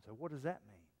nighttime. So what does that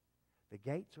mean? The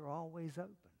gates are always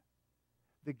open.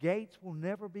 The gates will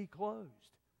never be closed.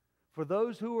 For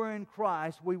those who are in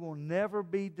Christ, we will never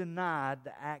be denied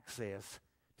the access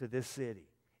to this city.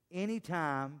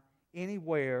 Anytime,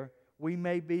 anywhere we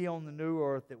may be on the new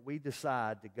earth that we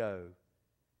decide to go,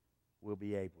 we'll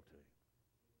be able to.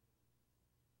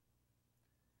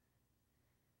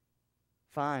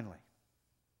 Finally,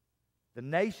 the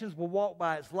nations will walk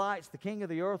by its lights. The king of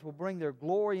the earth will bring their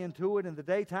glory into it in the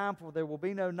daytime, for there will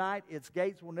be no night. Its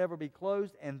gates will never be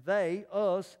closed, and they,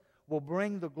 us, will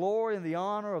bring the glory and the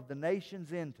honor of the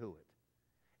nations into it.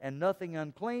 And nothing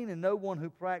unclean and no one who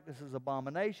practices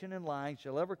abomination and lying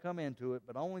shall ever come into it,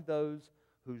 but only those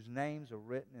whose names are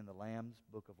written in the Lamb's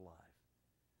book of life.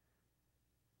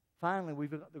 Finally,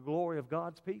 we've got the glory of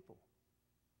God's people.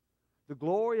 The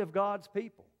glory of God's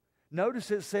people.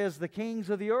 Notice it says the kings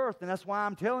of the earth, and that's why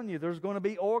I'm telling you there's going to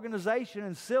be organization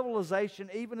and civilization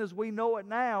even as we know it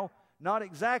now, not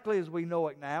exactly as we know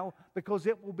it now, because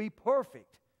it will be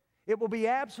perfect. It will be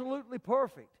absolutely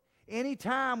perfect.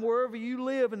 Anytime, wherever you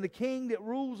live, and the king that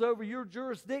rules over your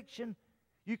jurisdiction,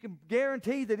 you can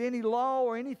guarantee that any law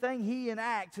or anything he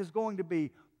enacts is going to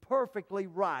be perfectly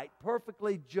right,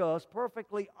 perfectly just,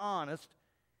 perfectly honest,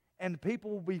 and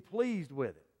people will be pleased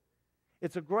with it.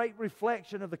 It's a great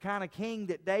reflection of the kind of king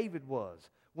that David was.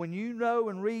 When you know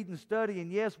and read and study,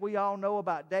 and yes, we all know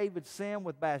about David's sin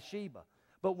with Bathsheba,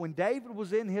 but when David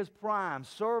was in his prime,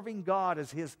 serving God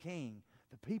as his king,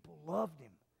 the people loved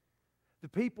him. The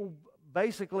people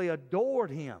basically adored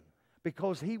him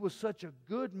because he was such a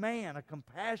good man, a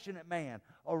compassionate man,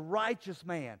 a righteous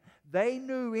man. They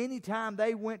knew anytime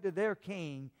they went to their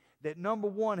king that, number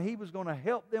one, he was going to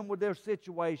help them with their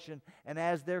situation, and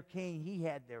as their king, he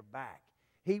had their back.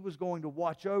 He was going to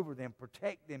watch over them,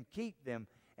 protect them, keep them,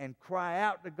 and cry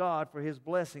out to God for His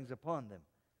blessings upon them.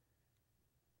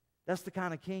 That's the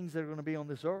kind of kings that are going to be on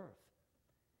this earth.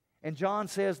 And John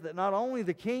says that not only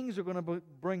the kings are going to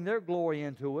bring their glory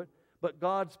into it, but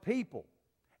God's people.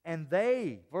 And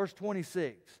they, verse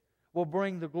 26, will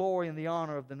bring the glory and the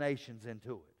honor of the nations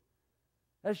into it.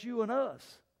 That's you and us.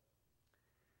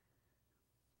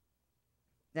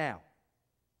 Now,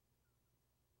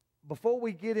 before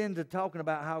we get into talking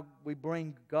about how we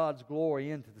bring God's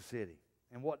glory into the city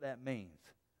and what that means,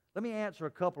 let me answer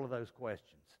a couple of those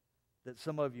questions that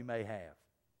some of you may have.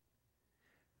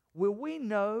 Will we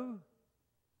know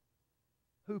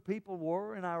who people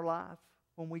were in our life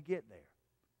when we get there?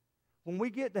 When we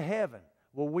get to heaven,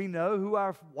 will we know who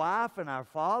our wife and our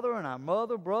father and our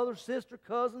mother, brother, sister,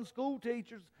 cousin, school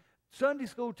teachers, Sunday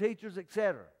school teachers,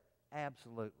 etc.?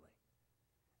 Absolutely.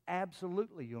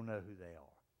 Absolutely you'll know who they are.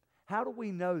 How do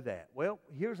we know that? Well,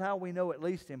 here's how we know, at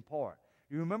least in part.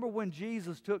 You remember when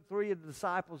Jesus took 3 of the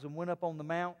disciples and went up on the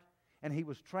mount, and He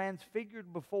was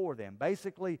transfigured before them?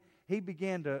 Basically, He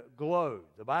began to glow.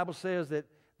 The Bible says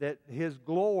that His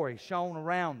glory shone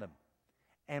around them.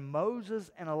 And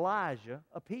Moses and Elijah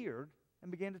appeared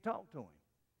and began to talk to Him.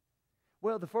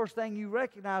 Well, the first thing you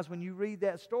recognize when you read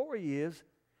that story is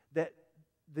that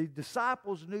the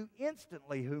disciples knew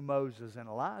instantly who Moses and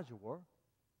Elijah were.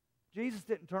 Jesus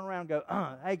didn't turn around and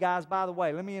go, hey guys, by the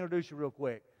way, let me introduce you real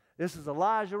quick. This is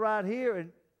Elijah right here.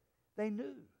 And they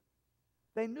knew.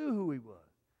 They knew who he was.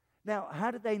 Now,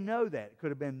 how did they know that? It could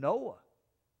have been Noah.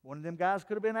 One of them guys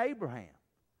could have been Abraham.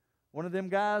 One of them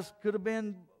guys could have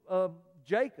been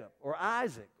Jacob or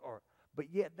Isaac.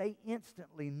 But yet they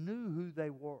instantly knew who they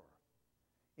were.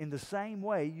 In the same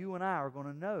way, you and I are going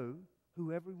to know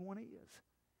who everyone is.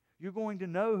 You're going to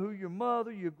know who your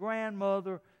mother, your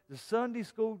grandmother, the Sunday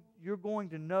school, you're going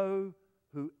to know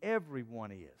who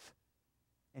everyone is.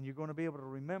 And you're going to be able to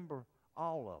remember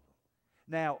all of them.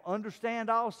 Now, understand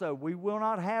also, we will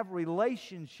not have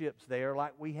relationships there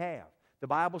like we have. The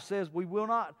Bible says we will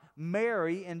not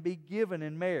marry and be given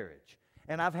in marriage.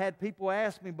 And I've had people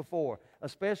ask me before,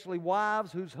 especially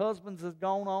wives whose husbands have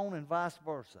gone on and vice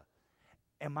versa.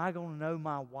 Am I going to know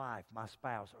my wife, my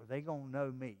spouse? Are they going to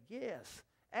know me? Yes,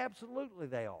 absolutely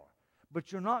they are.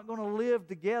 But you're not going to live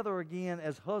together again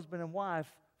as husband and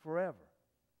wife forever.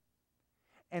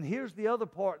 And here's the other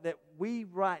part that we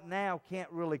right now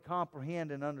can't really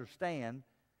comprehend and understand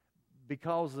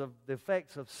because of the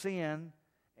effects of sin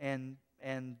and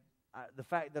the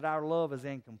fact that our love is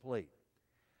incomplete.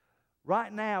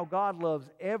 Right now, God loves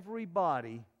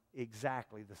everybody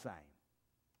exactly the same.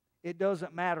 It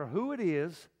doesn't matter who it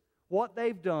is, what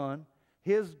they've done,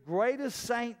 His greatest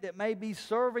saint that may be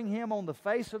serving Him on the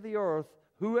face of the earth,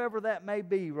 whoever that may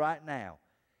be right now.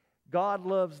 God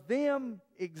loves them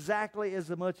exactly as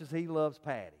much as He loves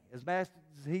Patty, as much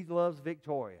as He loves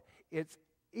Victoria. It's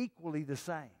equally the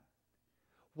same.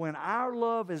 When our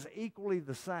love is equally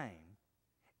the same,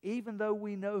 even though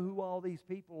we know who all these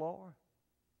people are,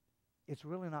 it's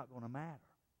really not going to matter.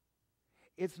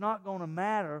 It's not going to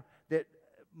matter that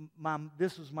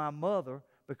this was my mother,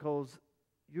 because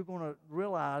you're going to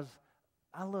realize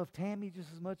I love Tammy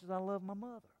just as much as I love my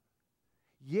mother.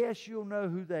 Yes, you'll know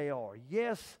who they are.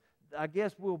 Yes, I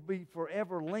guess we'll be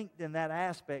forever linked in that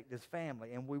aspect as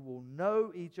family, and we will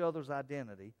know each other's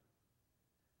identity,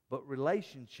 but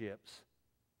relationships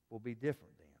will be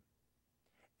different then.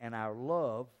 And our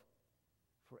love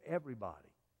for everybody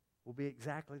will be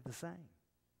exactly the same.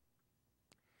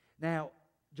 Now,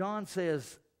 John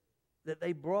says that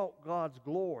they brought God's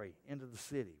glory into the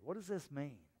city. What does this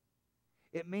mean?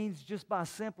 It means just by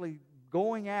simply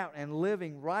going out and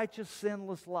living righteous,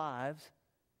 sinless lives,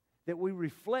 that we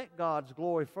reflect God's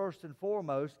glory first and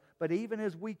foremost, but even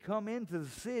as we come into the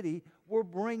city, we're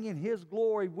bringing His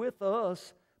glory with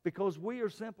us because we are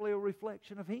simply a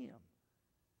reflection of Him.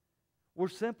 We're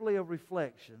simply a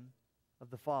reflection of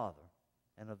the Father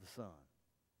and of the Son.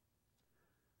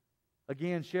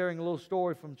 Again, sharing a little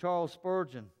story from Charles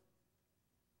Spurgeon.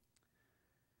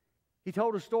 He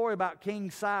told a story about King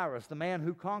Cyrus, the man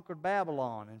who conquered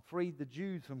Babylon and freed the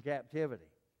Jews from captivity.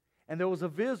 And there was a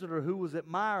visitor who was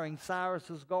admiring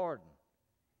Cyrus's garden.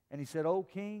 And he said, "Oh,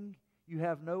 King, you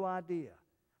have no idea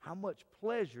how much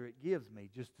pleasure it gives me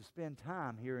just to spend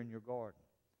time here in your garden."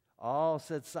 "Oh,"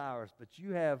 said Cyrus, "but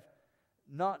you have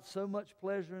not so much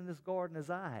pleasure in this garden as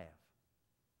I have.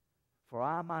 For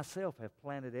I myself have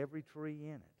planted every tree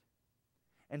in it."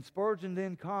 And Spurgeon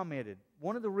then commented,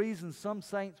 one of the reasons some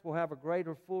saints will have a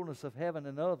greater fullness of heaven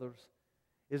than others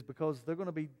is because they're going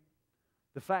to be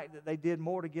the fact that they did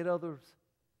more to get others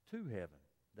to heaven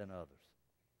than others.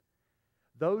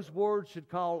 Those words should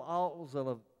cause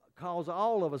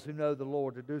all of us who know the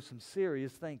Lord to do some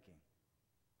serious thinking.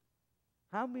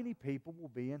 How many people will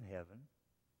be in heaven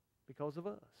because of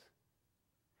us?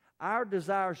 Our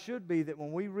desire should be that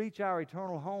when we reach our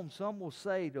eternal home, some will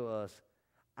say to us,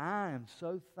 "I am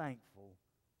so thankful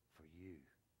for you.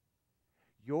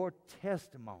 Your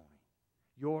testimony,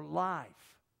 your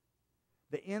life,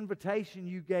 the invitation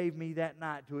you gave me that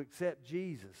night to accept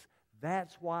Jesus,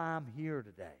 that's why I'm here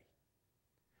today."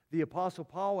 The Apostle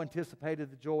Paul anticipated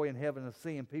the joy in heaven of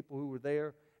seeing people who were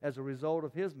there as a result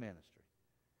of his ministry.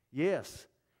 Yes,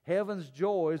 heaven's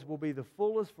joys will be the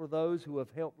fullest for those who have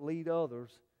helped lead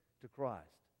others to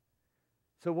Christ.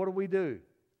 So what do?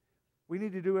 We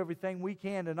need to do everything we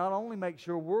can to not only make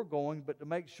sure we're going, but to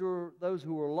make sure those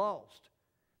who are lost.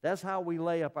 That's how we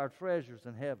lay up our treasures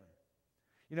in heaven.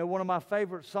 You know, one of my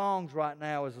favorite songs right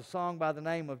now is a song by the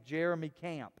name of Jeremy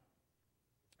Camp.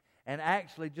 And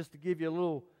actually, just to give you a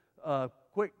little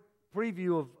quick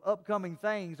preview of upcoming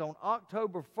things, on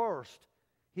October 1st,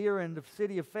 here in the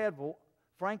city of Fayetteville,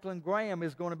 Franklin Graham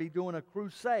is going to be doing a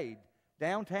crusade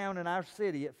downtown in our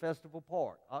city at Festival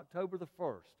Park, October the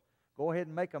 1st. Go ahead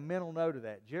and make a mental note of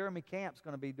that. Jeremy Camp's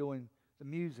going to be doing the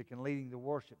music and leading the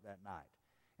worship that night.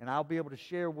 And I'll be able to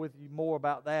share with you more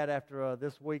about that after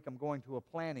this week. I'm going to a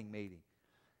planning meeting.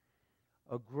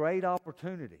 A great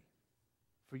opportunity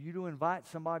for you to invite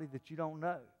somebody that you don't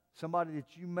know, somebody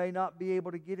that you may not be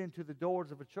able to get into the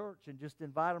doors of a church, and just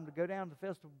invite them to go down to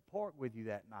Festival Park with you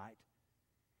that night.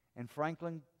 And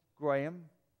Franklin Graham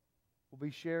will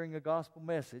be sharing a gospel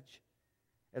message,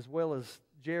 as well as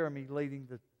Jeremy leading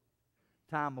the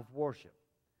time of worship.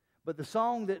 But the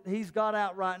song that he's got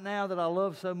out right now that I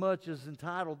love so much is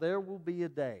entitled "There Will Be a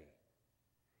Day."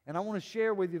 And I want to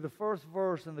share with you the first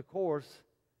verse in the course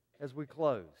as we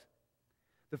close.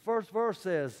 The first verse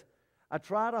says, I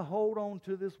try to hold on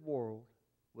to this world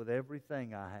with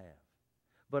everything I have,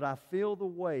 but I feel the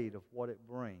weight of what it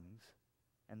brings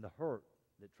and the hurt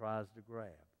that tries to grab.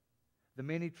 The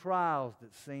many trials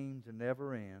that seem to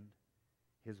never end,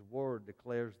 His Word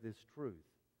declares this truth,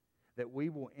 that we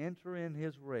will enter in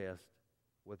His rest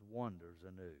with wonders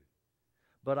anew.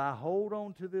 But I hold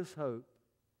on to this hope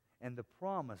and the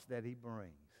promise that He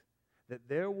brings, that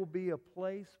there will be a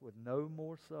place with no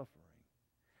more suffering.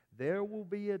 There will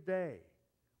be a day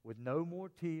with no more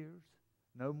tears,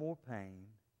 no more pain,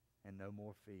 and no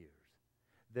more fears.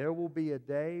 There will be a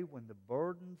day when the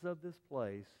burdens of this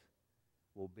place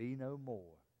will be no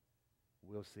more.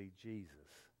 We'll see Jesus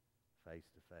face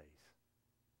to face.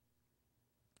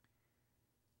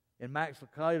 In Max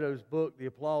Lucado's book, The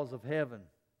Applause of Heaven,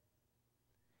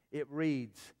 it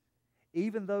reads,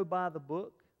 even though by the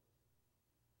book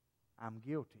I'm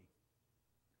guilty,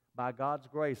 by God's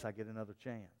grace I get another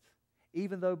chance.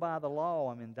 Even though by the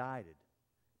law I'm indicted,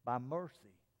 by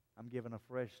mercy I'm given a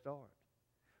fresh start.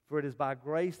 For it is by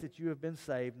grace that you have been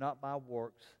saved, not by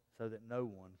works, so that no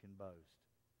one can boast.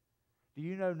 Do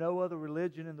you know no other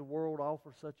religion in the world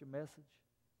offers such a message?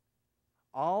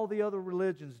 All the other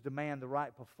religions demand the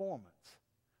right performance,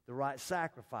 the right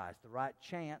sacrifice, the right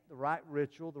chant, the right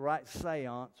ritual, the right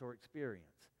seance or experience.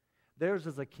 Theirs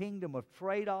is a kingdom of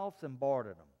trade-offs and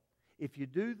martyrdom. If you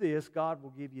do this, God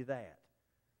will give you that.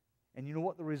 And you know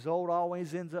what the result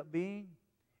always ends up being?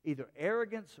 Either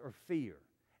arrogance or fear.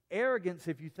 Arrogance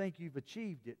if you think you've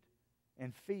achieved it,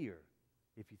 and fear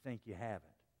if you think you haven't.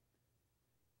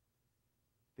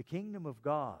 The kingdom of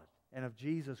God and of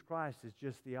Jesus Christ is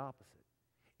just the opposite.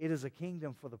 It is a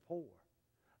kingdom for the poor.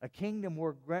 A kingdom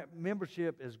where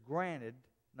membership is granted,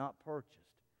 not purchased.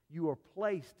 You are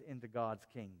placed into God's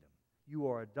kingdom. You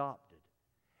are adopted.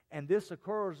 And this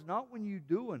occurs not when you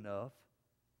do enough,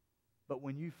 but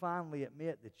when you finally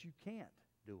admit that you can't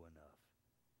do enough.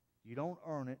 You don't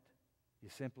earn it, you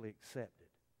simply accept it.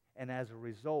 And as a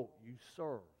result, you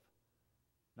serve.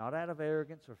 Not out of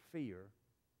arrogance or fear,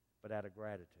 but out of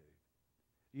gratitude.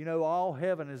 You know, all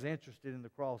heaven is interested in the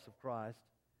cross of Christ.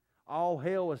 All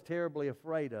hell is terribly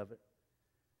afraid of it,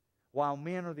 while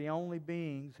men are the only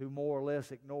beings who more or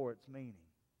less ignore its meaning,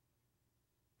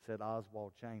 said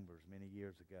Oswald Chambers many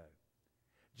years ago.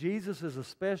 Jesus is a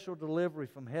special delivery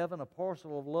from heaven, a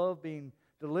parcel of love being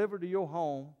delivered to your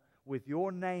home with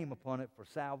your name upon it for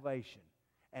salvation.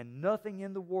 And nothing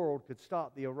in the world could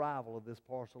stop the arrival of this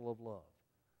parcel of love.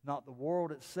 Not the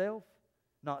world itself,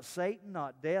 not Satan,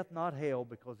 not death, not hell,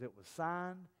 because it was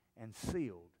signed and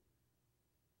sealed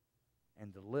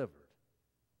and delivered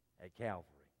at Calvary.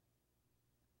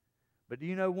 But do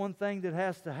you know one thing that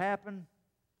has to happen?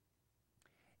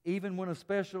 Even when a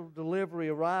special delivery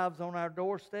arrives on our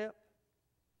doorstep,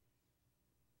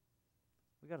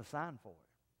 we got to sign for it.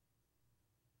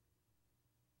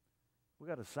 We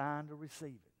got to sign to receive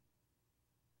it.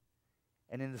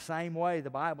 And in the same way, the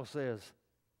Bible says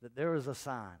that there is a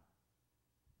sign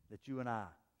that you and I,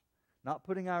 not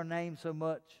putting our name so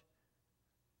much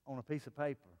on a piece of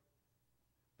paper,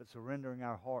 but surrendering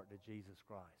our heart to Jesus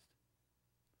Christ.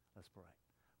 Let's pray.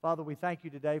 Father, we thank you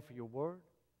today for your word.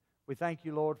 We thank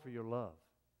you, Lord, for your love.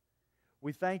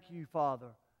 We thank you,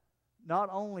 Father, not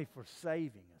only for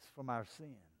saving us from our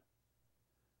sin,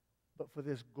 but for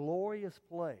this glorious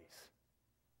place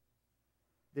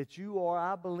that you are,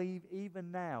 I believe,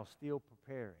 even now still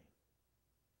preparing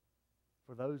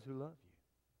for those who love you,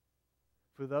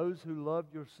 for those who love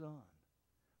your Son,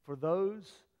 for those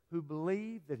who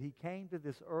believe that He came to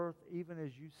this earth even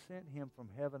as you sent Him from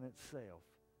heaven itself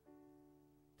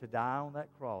to die on that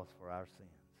cross for our sins.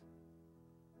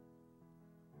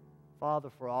 Father,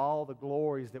 for all the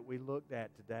glories that we looked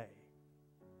at today,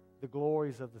 the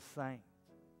glories of the saints,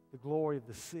 the glory of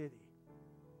the city,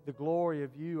 the glory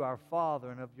of you, our Father,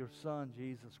 and of your Son,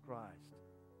 Jesus Christ,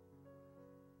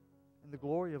 and the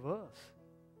glory of us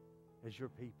as your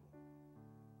people.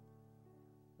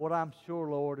 What I'm sure,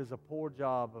 Lord, is a poor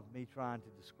job of me trying to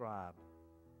describe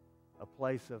a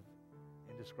place of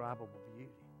indescribable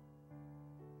beauty.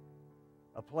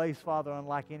 A place, Father,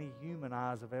 unlike any human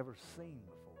eyes have ever seen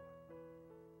before.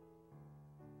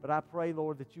 But I pray,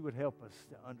 Lord, that you would help us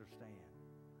to understand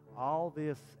all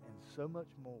this and so much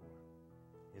more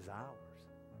is ours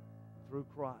through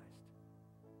Christ.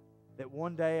 That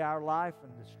one day our life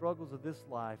and the struggles of this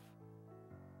life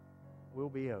will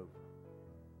be over.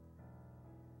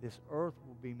 This earth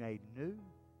will be made new.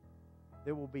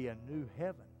 There will be a new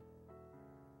heaven.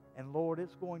 And Lord,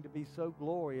 it's going to be so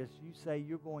glorious. You say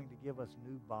you're going to give us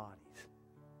new bodies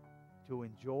to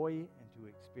enjoy and to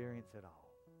experience it all.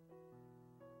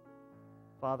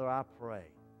 Father, I pray,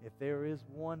 if there is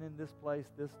one in this place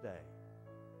this day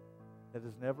that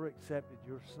has never accepted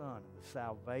your Son and the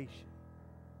salvation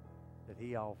that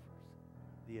he offers,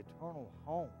 the eternal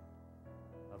home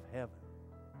of heaven,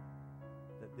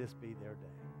 that this be their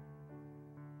day.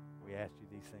 We ask you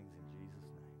these things in